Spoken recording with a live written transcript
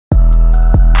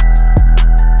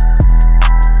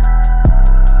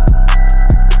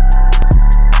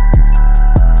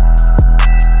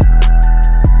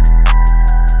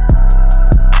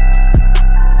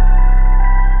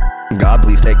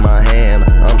please take my hand.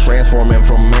 I'm transforming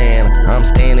from man. I'm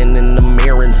standing in the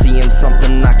mirror and seeing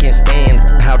something I can't stand.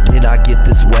 How did I get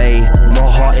this way?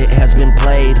 My heart, it has been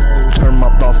played. Turn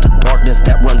my thoughts to darkness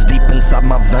that runs deep inside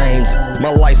my veins. My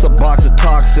life's a box of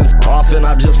toxins. Often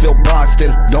I just feel boxed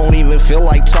in. Don't even feel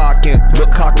like talking,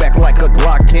 but cock back like a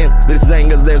Glock 10. This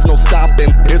anger, there's no stopping.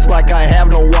 It's like I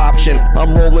have no option.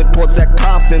 I'm rolling towards that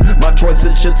coffin. My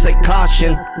choices should say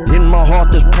caution. In my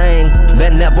heart there's pain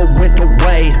that never went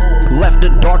away. Left a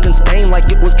darkened stain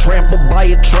like it was trampled by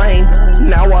a train.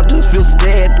 Now I just feel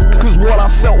scared, cause what I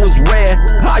felt was rare.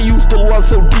 I used to love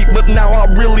so deep, but now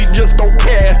I really just don't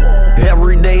care.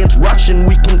 Every day it's rushing,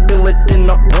 we can feel it in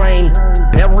our brain.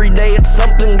 Every day it's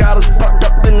something got us fucked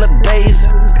up in the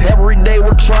days. Every day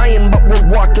we're trying, but we're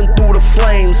walking through the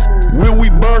flames. Will we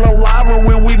burn alive or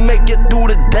will we make it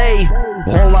through the day?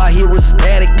 All I hear is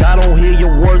static, I don't hear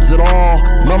your words at all.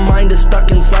 My mind is stuck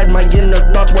inside my inner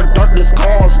thoughts where darkness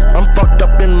calls. I'm fucked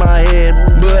up in my head,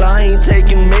 but I ain't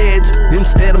taking meds.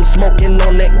 Instead I'm smoking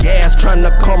on that gas, trying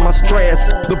to calm my stress.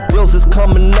 The bills is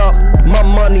coming up, my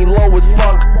money low as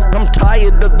fuck. I'm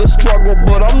tired of the struggle,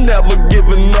 but I'm never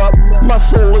giving up. My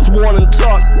soul is worn and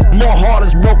tucked, my heart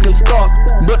is broken, stuck.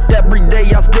 But every day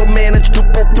I still manage to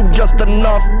pull through just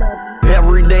enough.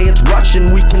 Every day it's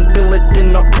rushing, we can feel it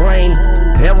in our brain.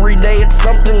 Every day it's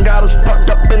something got us fucked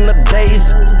up in the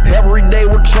days. Every day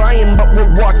we're trying, but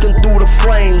we're walking through the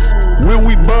flames. Will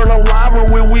we burn alive or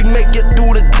will we make it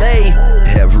through the day?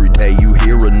 Every day you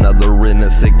hear another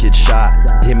innocent get shot.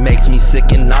 It makes me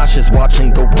sick and nauseous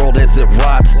watching the world as it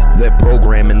rots. They're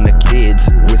programming the kids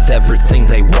with everything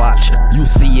they watch. You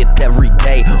see it every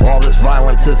day, all this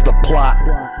violence is the plot.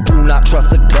 Do not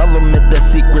trust the government, their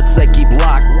secrets they keep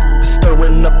locked.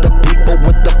 Stirring up the people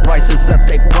with the prices that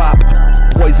they pop.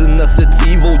 Poisonous, it's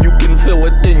evil, you can feel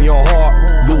it in your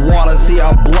heart. The waters here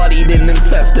are bloodied and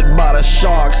infested by the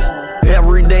sharks.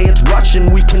 Every day it's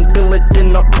rushing, we can feel it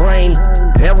in our brain.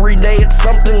 Every day it's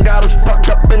something got us fucked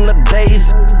up in the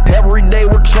days. Every day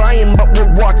we're trying, but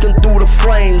we're walking through the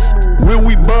flames. Will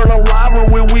we burn alive or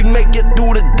will we make it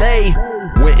through the day?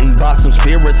 Went and bought some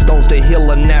spirit stones to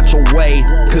heal a natural way,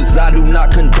 cause I do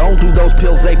not condone through those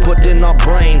pills they put in our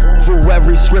brain. For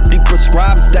every script he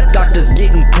prescribes, that doctor's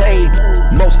getting paid.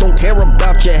 Most don't care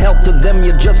about your health, to them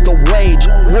you're just a wage.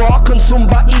 We're all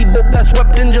consumed by evil that's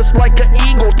swept in just like an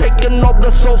eagle, taking all the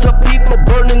souls of people,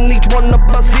 burning each one of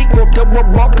us equal, till we're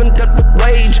all content with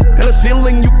rage. And a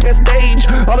feeling you can't stage,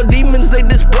 all the demons they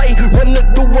display, running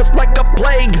through us like a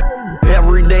plague.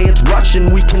 Every day it's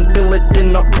rushing, we can feel it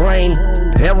in our brain.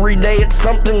 Every day it's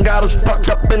something got us fucked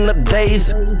up in the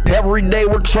days. Every day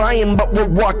we're trying, but we're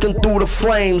walking through the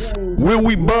flames. Will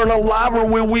we burn alive or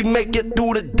will we make it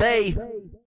through the day?